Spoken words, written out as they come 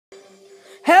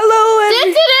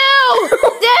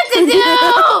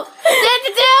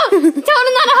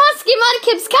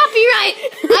tips, copyright.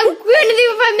 I'm going to do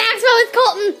it by Maxwell with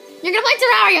Colton. You're going to play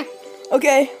Terraria.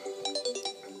 Okay.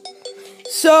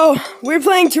 So, we're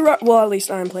playing Terraria. Well, at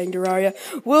least I'm playing Terraria.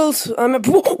 What?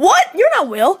 You're not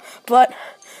Will, but...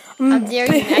 How dare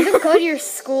you? I don't go to your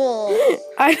school.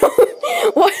 I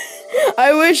don't... What?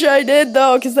 I wish I did,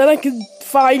 though, because then I could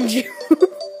find you.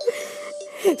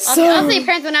 So, also, your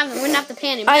parents wouldn't have to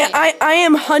pay any money. I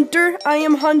am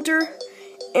Hunter.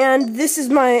 And this is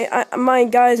my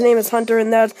guy's name is Hunter,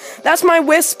 and that's my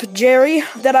wisp, Jerry,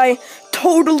 that I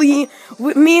totally...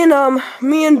 Me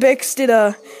and Bix did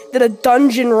a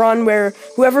dungeon run where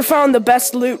whoever found the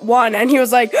best loot won, and he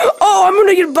was like, "Oh, I'm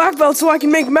gonna get a black belt so I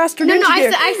can make Master Ninja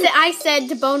gear." I said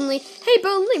to Bonely, "Hey,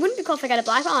 Bonely, wouldn't it be cool if I got a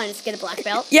black belt? I just get a black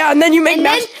belt." Yeah, and then you make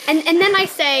and then I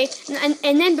say,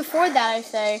 and then before that I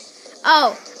say,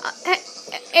 "Oh,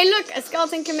 hey, look, a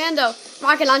skeleton commando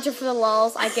rocket launcher for the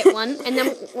lols. I get one." And then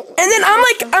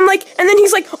I'm like, and then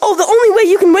he's like, "Oh, the only way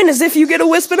you can win is if you get a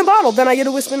wisp in a bottle." Then I get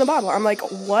a wisp in a bottle. I'm like,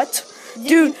 "What?"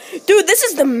 Dude, this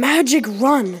is the magic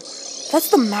run. That's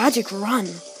the magic run.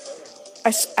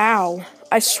 Ow.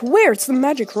 I swear it's the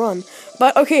magic run.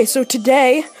 But, okay, so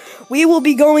today, we will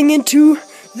be going into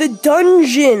the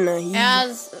dungeon.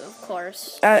 As, of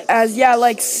course. Yeah,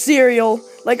 like cereal.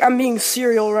 Like, I'm being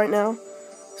cereal right now.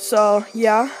 So,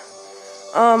 yeah.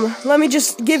 Let me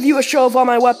just give you a show of all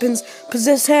my weapons.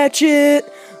 Possess hatchet.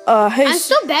 Hey, I'm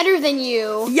still better than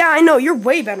you. Yeah, I know. You're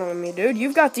way better than me, dude.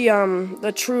 You've got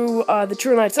the true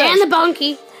knight's edge. And the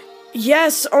bunkie.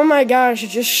 Yes. Oh my gosh.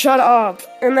 Just shut up.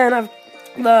 And then I've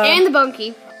and the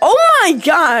bunkie. Oh my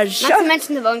gosh. Not to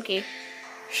mention the bunkie.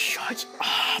 Shut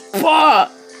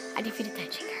up. I defeated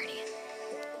Dungeon Guardian.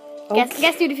 Okay.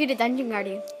 Guess who defeated Dungeon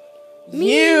Guardian?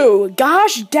 Me. You.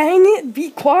 Gosh dang it. Be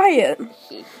quiet.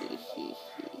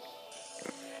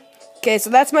 Okay,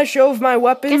 so that's my show of my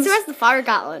weapons. Guess who has the fire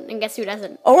gauntlet, and guess who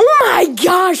doesn't? Oh my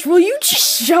gosh, will you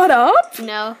just shut up?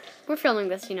 No, we're filming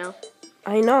this, you know.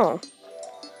 I know.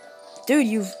 Dude,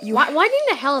 you... Why do you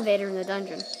need an elevator in the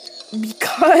dungeon?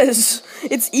 Because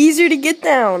it's easier to get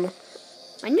down.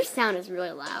 And your sound is really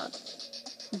loud.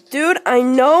 Dude, I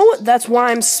know, that's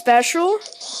why I'm special.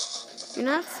 You're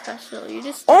not special, you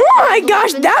just... Oh my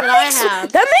gosh,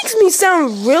 that makes me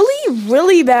sound really,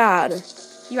 really bad.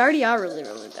 You already are really,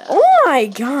 really bad. Oh my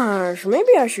gosh.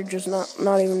 Maybe I should just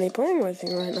not even be playing with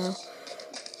you right now.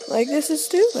 Like, this is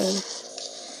stupid.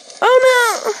 Oh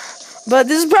no! But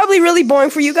this is probably really boring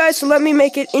for you guys, so let me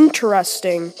make it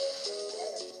interesting.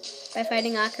 By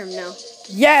fighting Akram, no.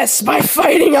 Yes, by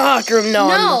fighting Akram, no.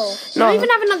 No! You don't even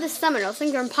have enough to summon. Those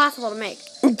things are impossible to make.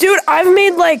 Dude, I've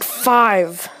made like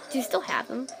 5. Do you still have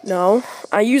them? No,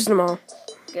 I used them all.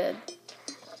 Good.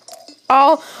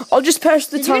 I'll just pass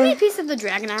the time. Did you give me a piece of the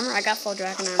dragon armor? I got full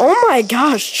dragon armor. Oh my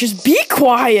gosh, just be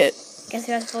quiet. Guess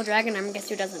who has full dragon armor? Guess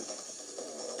who doesn't?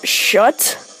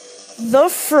 Shut the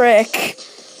frick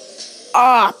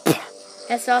up.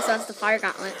 Guess who also has the fire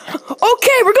gauntlet?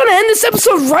 Okay, we're gonna end this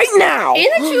episode right now.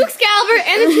 And the true Excalibur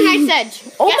and the true Knight's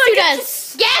Edge. Oh Guess my who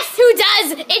does? Guess who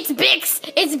does? It's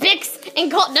Bix. It's Bix,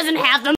 and Colt doesn't have them.